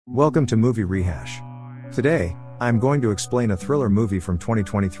Welcome to Movie Rehash. Today, I'm going to explain a thriller movie from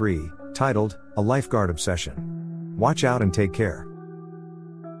 2023, titled, A Lifeguard Obsession. Watch out and take care.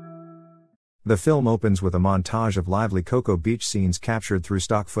 The film opens with a montage of lively Cocoa Beach scenes captured through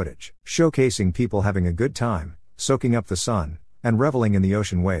stock footage, showcasing people having a good time, soaking up the sun, and reveling in the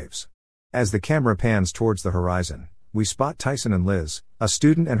ocean waves. As the camera pans towards the horizon, we spot Tyson and Liz, a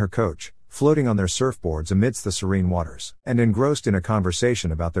student and her coach, floating on their surfboards amidst the serene waters, and engrossed in a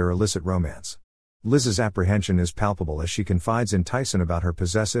conversation about their illicit romance. Liz's apprehension is palpable as she confides in Tyson about her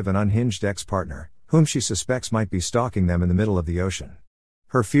possessive and unhinged ex-partner, whom she suspects might be stalking them in the middle of the ocean.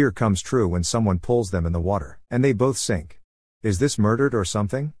 Her fear comes true when someone pulls them in the water, and they both sink. Is this murdered or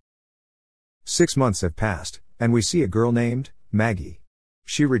something? 6 months have passed, and we see a girl named Maggie.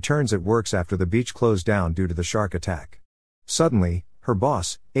 She returns at work after the beach closed down due to the shark attack. Suddenly, her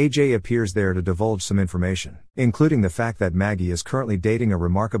boss, AJ, appears there to divulge some information, including the fact that Maggie is currently dating a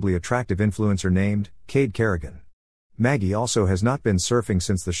remarkably attractive influencer named Cade Kerrigan. Maggie also has not been surfing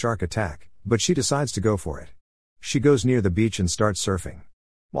since the shark attack, but she decides to go for it. She goes near the beach and starts surfing.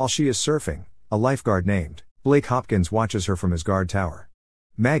 While she is surfing, a lifeguard named Blake Hopkins watches her from his guard tower.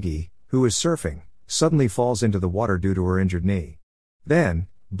 Maggie, who is surfing, suddenly falls into the water due to her injured knee. Then,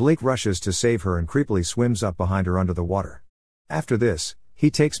 Blake rushes to save her and creepily swims up behind her under the water. After this, he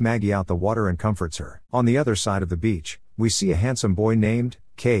takes Maggie out the water and comforts her. On the other side of the beach, we see a handsome boy named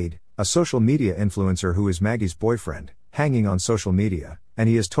Cade, a social media influencer who is Maggie's boyfriend, hanging on social media, and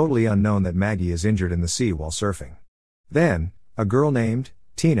he is totally unknown that Maggie is injured in the sea while surfing. Then, a girl named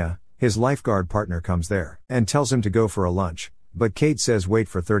Tina, his lifeguard partner, comes there and tells him to go for a lunch, but Cade says wait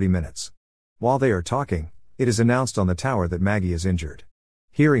for 30 minutes. While they are talking, it is announced on the tower that Maggie is injured.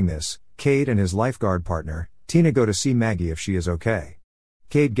 Hearing this, Cade and his lifeguard partner, Tina, go to see Maggie if she is okay.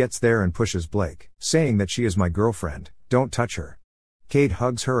 Cade gets there and pushes Blake, saying that she is my girlfriend, don't touch her. Cade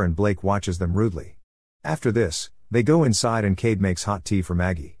hugs her and Blake watches them rudely. After this, they go inside and Cade makes hot tea for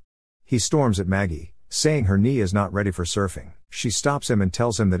Maggie. He storms at Maggie, saying her knee is not ready for surfing. She stops him and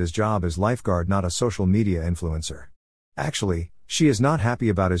tells him that his job is lifeguard, not a social media influencer. Actually, she is not happy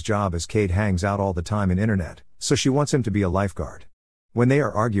about his job as Cade hangs out all the time in internet, so she wants him to be a lifeguard. When they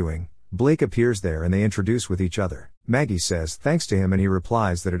are arguing, Blake appears there and they introduce with each other. Maggie says thanks to him and he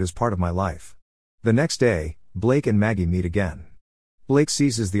replies that it is part of my life. The next day, Blake and Maggie meet again. Blake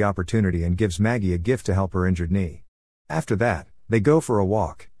seizes the opportunity and gives Maggie a gift to help her injured knee. After that, they go for a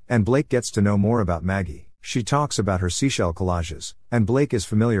walk, and Blake gets to know more about Maggie. She talks about her seashell collages, and Blake is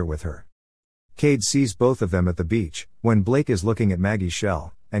familiar with her. Cade sees both of them at the beach, when Blake is looking at Maggie's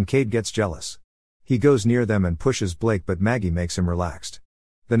shell, and Cade gets jealous. He goes near them and pushes Blake, but Maggie makes him relaxed.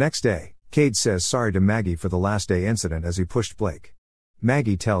 The next day, Cade says sorry to Maggie for the last day incident as he pushed Blake.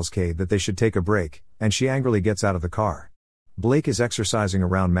 Maggie tells Cade that they should take a break, and she angrily gets out of the car. Blake is exercising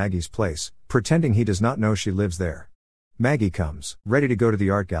around Maggie's place, pretending he does not know she lives there. Maggie comes, ready to go to the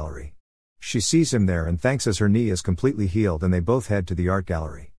art gallery. She sees him there and thanks as her knee is completely healed, and they both head to the art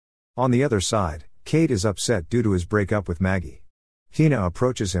gallery. On the other side, Cade is upset due to his breakup with Maggie. Tina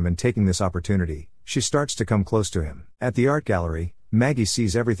approaches him and taking this opportunity, she starts to come close to him. At the art gallery, Maggie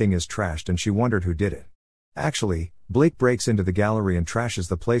sees everything is trashed and she wondered who did it. Actually, Blake breaks into the gallery and trashes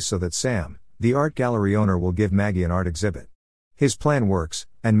the place so that Sam, the art gallery owner, will give Maggie an art exhibit. His plan works,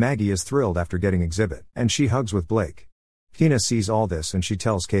 and Maggie is thrilled after getting exhibit, and she hugs with Blake. Tina sees all this and she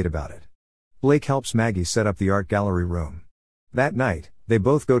tells Cade about it. Blake helps Maggie set up the art gallery room. That night, they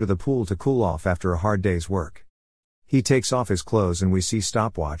both go to the pool to cool off after a hard day's work. He takes off his clothes and we see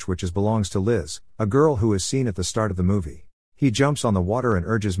Stopwatch, which belongs to Liz, a girl who is seen at the start of the movie. He jumps on the water and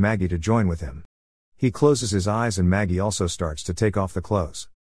urges Maggie to join with him. He closes his eyes and Maggie also starts to take off the clothes.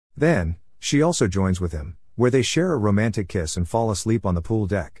 Then, she also joins with him, where they share a romantic kiss and fall asleep on the pool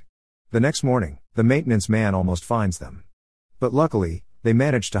deck. The next morning, the maintenance man almost finds them. But luckily, they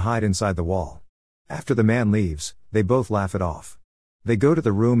manage to hide inside the wall. After the man leaves, they both laugh it off. They go to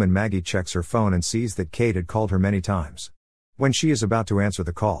the room and Maggie checks her phone and sees that Cade had called her many times. When she is about to answer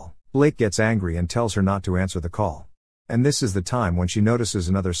the call, Blake gets angry and tells her not to answer the call. And this is the time when she notices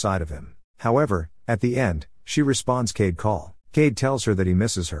another side of him. However, at the end, she responds Cade call. Cade tells her that he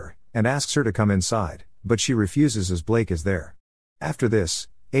misses her, and asks her to come inside, but she refuses as Blake is there. After this,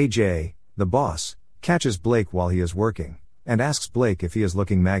 AJ, the boss, catches Blake while he is working, and asks Blake if he is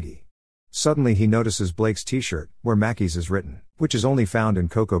looking Maggie. Suddenly he notices Blake's t-shirt, where Maggie's is written, which is only found in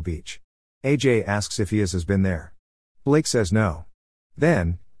Cocoa Beach. AJ asks if he has been there. Blake says no.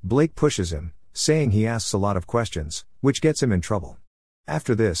 Then, Blake pushes him, saying he asks a lot of questions, which gets him in trouble.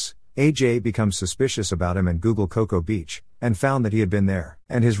 After this, AJ becomes suspicious about him and Googled Cocoa Beach, and found that he had been there,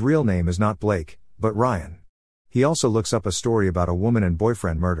 and his real name is not Blake, but Ryan. He also looks up a story about a woman and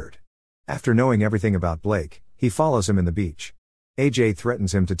boyfriend murdered. After knowing everything about Blake, he follows him in the beach. AJ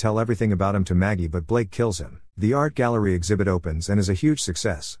threatens him to tell everything about him to Maggie, but Blake kills him. The art gallery exhibit opens and is a huge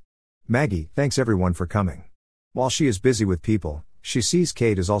success. Maggie thanks everyone for coming. While she is busy with people, she sees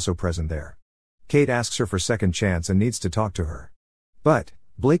Kate is also present there. Kate asks her for second chance and needs to talk to her. But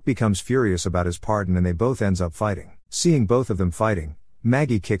Blake becomes furious about his pardon and they both ends up fighting. Seeing both of them fighting,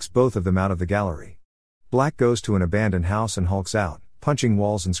 Maggie kicks both of them out of the gallery. Black goes to an abandoned house and hulks out, punching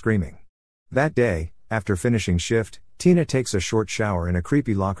walls and screaming. That day, after finishing shift, Tina takes a short shower in a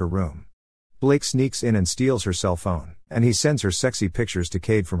creepy locker room. Blake sneaks in and steals her cell phone, and he sends her sexy pictures to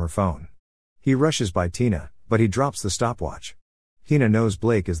Cade from her phone. He rushes by Tina, but he drops the stopwatch. Tina knows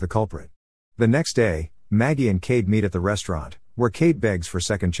Blake is the culprit. The next day, Maggie and Cade meet at the restaurant, where Cade begs for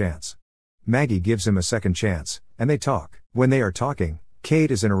second chance. Maggie gives him a second chance, and they talk. When they are talking,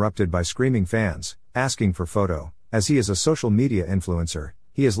 Cade is interrupted by screaming fans, asking for photo. As he is a social media influencer,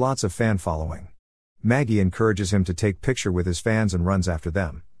 he has lots of fan following. Maggie encourages him to take picture with his fans and runs after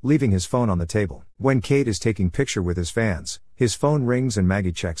them, leaving his phone on the table. When Cade is taking picture with his fans, his phone rings and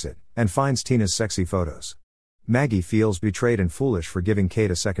Maggie checks it, and finds Tina's sexy photos. Maggie feels betrayed and foolish for giving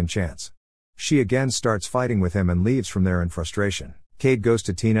Cade a second chance. She again starts fighting with him and leaves from there in frustration. Cade goes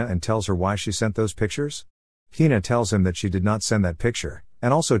to Tina and tells her why she sent those pictures. Tina tells him that she did not send that picture,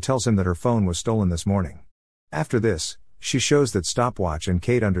 and also tells him that her phone was stolen this morning. After this, she shows that stopwatch and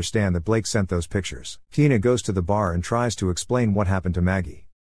Cade understand that Blake sent those pictures. Tina goes to the bar and tries to explain what happened to Maggie.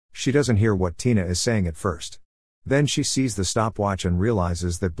 She doesn't hear what Tina is saying at first. Then she sees the stopwatch and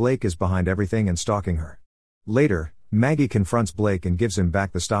realizes that Blake is behind everything and stalking her. Later, Maggie confronts Blake and gives him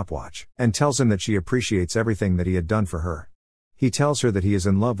back the stopwatch, and tells him that she appreciates everything that he had done for her. He tells her that he is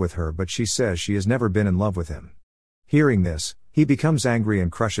in love with her, but she says she has never been in love with him. Hearing this, he becomes angry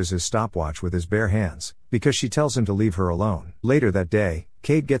and crushes his stopwatch with his bare hands, because she tells him to leave her alone. Later that day,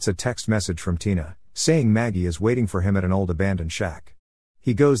 Cade gets a text message from Tina, saying Maggie is waiting for him at an old abandoned shack.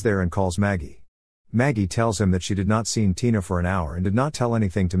 He goes there and calls Maggie. Maggie tells him that she did not see Tina for an hour and did not tell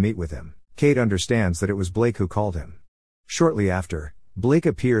anything to meet with him. Cade understands that it was Blake who called him. Shortly after, Blake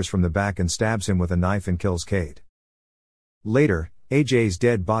appears from the back and stabs him with a knife and kills Cade. Later, AJ's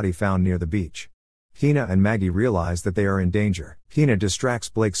dead body found near the beach. Tina and Maggie realize that they are in danger. Tina distracts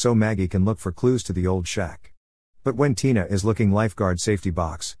Blake so Maggie can look for clues to the old shack. But when Tina is looking LifeGuard safety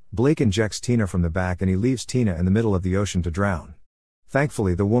box, Blake injects Tina from the back and he leaves Tina in the middle of the ocean to drown.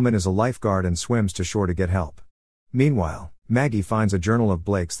 Thankfully the woman is a lifeguard and swims to shore to get help. Meanwhile, Maggie finds a journal of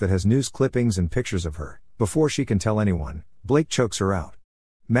Blake's that has news clippings and pictures of her. Before she can tell anyone, Blake chokes her out.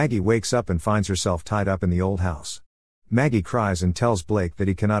 Maggie wakes up and finds herself tied up in the old house. Maggie cries and tells Blake that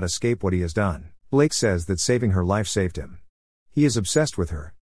he cannot escape what he has done. Blake says that saving her life saved him. He is obsessed with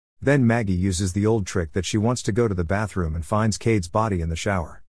her. Then Maggie uses the old trick that she wants to go to the bathroom and finds Cade's body in the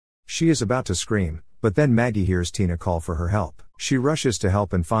shower. She is about to scream, but then Maggie hears Tina call for her help. She rushes to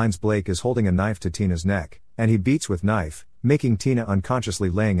help and finds Blake is holding a knife to Tina's neck, and he beats with knife, making Tina unconsciously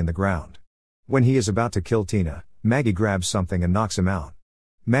laying in the ground. When he is about to kill Tina, Maggie grabs something and knocks him out.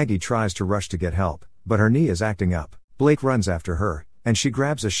 Maggie tries to rush to get help, but her knee is acting up. Blake runs after her, and she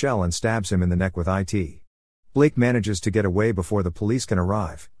grabs a shell and stabs him in the neck with it. Blake manages to get away before the police can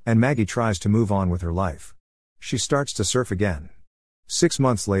arrive, and Maggie tries to move on with her life. She starts to surf again. 6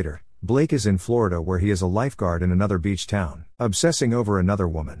 months later, Blake is in Florida where he is a lifeguard in another beach town, obsessing over another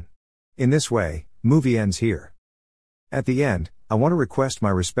woman. In this way, movie ends here. At the end, I want to request my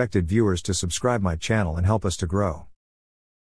respected viewers to subscribe my channel and help us to grow.